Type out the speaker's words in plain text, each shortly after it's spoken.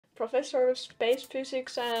professor of space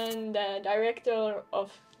physics and director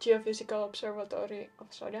of Geophysical Observatory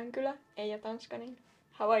of Sodankylä, Eija Tanskanen.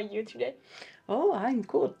 How are you today? Oh, I'm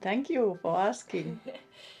good. Thank you for asking.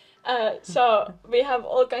 So we have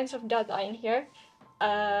all kinds of data in here.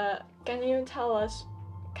 Can you tell us,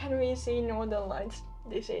 can we see northern lights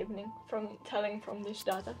this evening from this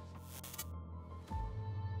data?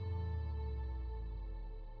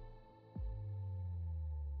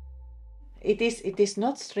 It is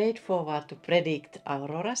not straightforward to predict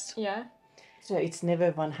auroras. Yeah. So it's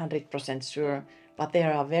never 100% sure, but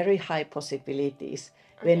there are very high possibilities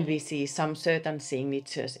when we see some certain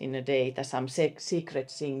signatures in the data, some secret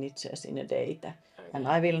signatures in the data. Okay. And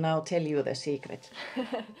I will now tell you the secret.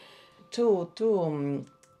 Two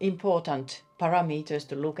important parameters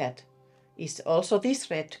to look at is also this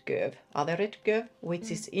red curve, other red curve, which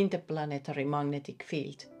is interplanetary magnetic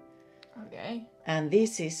field. Okay. And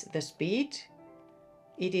this is the speed.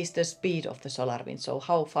 It is the speed of the solar wind, so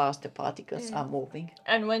how fast the particles are moving.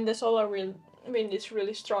 And when the solar wind is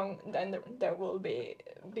really strong, then there will be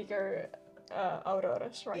bigger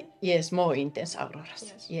auroras, right? Yes, more intense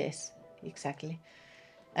auroras. Yes, exactly.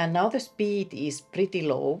 And now the speed is pretty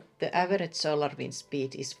low. The average solar wind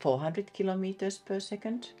speed is 400 kilometers per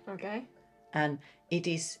second. Okay. And it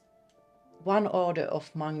is 1 order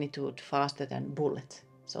of magnitude faster than bullet.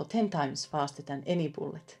 So 10 times faster than any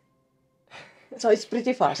bullet. So it's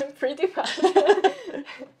pretty fast. Pretty fast.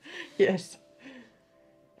 Yes.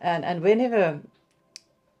 And whenever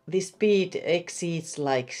the speed exceeds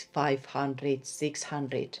like 500,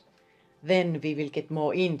 600, then we will get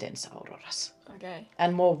more intense auroras. Okay.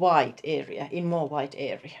 And more wide area, in more wide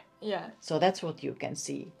area. Yeah. So that's what you can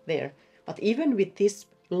see there. But even with these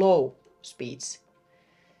low speeds,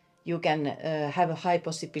 you can have a high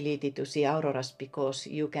possibility to see auroras because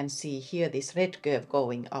you can see here this red curve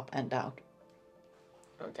going up and down.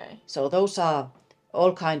 Okay. So those are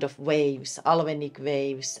all kind of waves, Alfvénic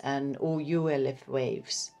waves and ULF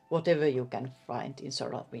waves, whatever you can find in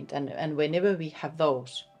solar wind. And whenever we have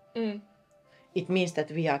those, it means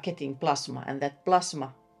that we are getting plasma, and that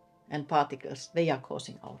plasma and particles, they are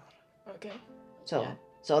causing aurora. Okay.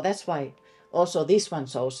 So that's why also this one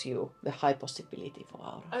shows you the high possibility for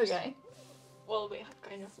auroras. Okay. Well, we have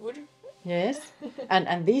kind of wood. Yes.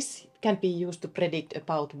 and this can be used to predict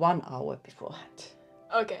about 1 hour beforehand.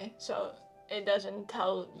 Okay, so it doesn't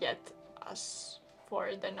tell yet us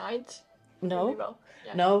for the night? No, really well.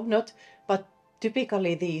 Yeah. No, not. But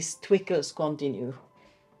typically these twinkles continue.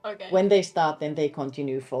 Okay. When they start, then they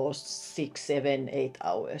continue for 6, 7, 8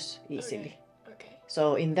 hours easily. Okay.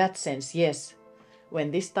 So in that sense, yes,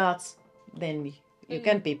 when this starts, then you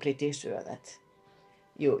can be pretty sure that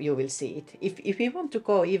you will see it. If we want to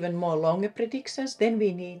go even more longer predictions, then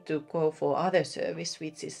we need to go for other service,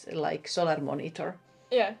 which is like solar monitor.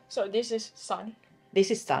 Yeah, so this is sun.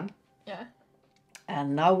 This is sun. Yeah.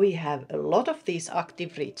 And now we have a lot of these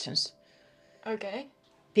active regions. Okay.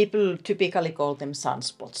 People typically call them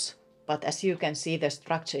sunspots. But as you can see, the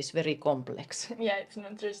structure is very complex. Yeah, it's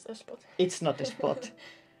not just a spot. It's not a spot.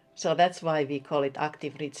 So that's why we call it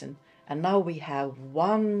active region. And now we have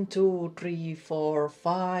 1, 2, 3, 4,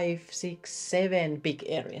 5, 6, 7 big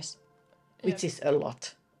areas, which is a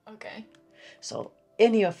lot. Okay. So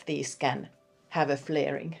any of these can have a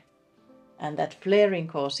flaring. And that flaring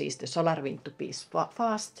causes the solar wind to be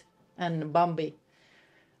fast and bumpy,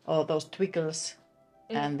 or those twinkles,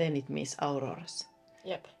 and then it means auroras.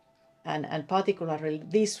 Yep. And particularly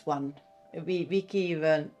this one, we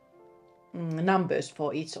give numbers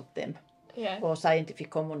for each of them. Yeah. Or scientific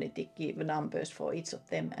community give numbers for each of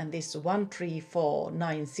them. And this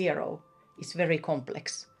 13490 is very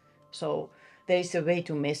complex. So there is a way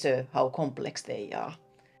to measure how complex they are.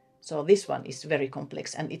 So this one is very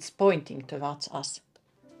complex and it's pointing towards us.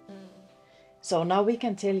 So now we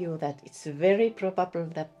can tell you that it's very probable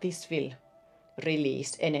that this will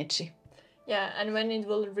release energy. Yeah, and when it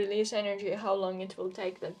will release energy, how long it will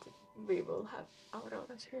take that we will have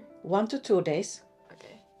auroras here? 1 to 2 days.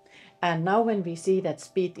 Okay. And now when we see that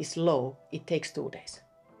speed is low, it takes 2 days.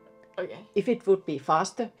 Okay. If it would be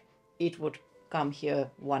faster, it would come here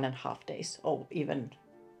 1.5 days or even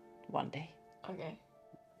 1 day. Okay.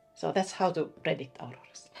 So that's how to predict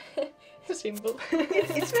auroras. Simple.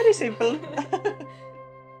 It's very simple.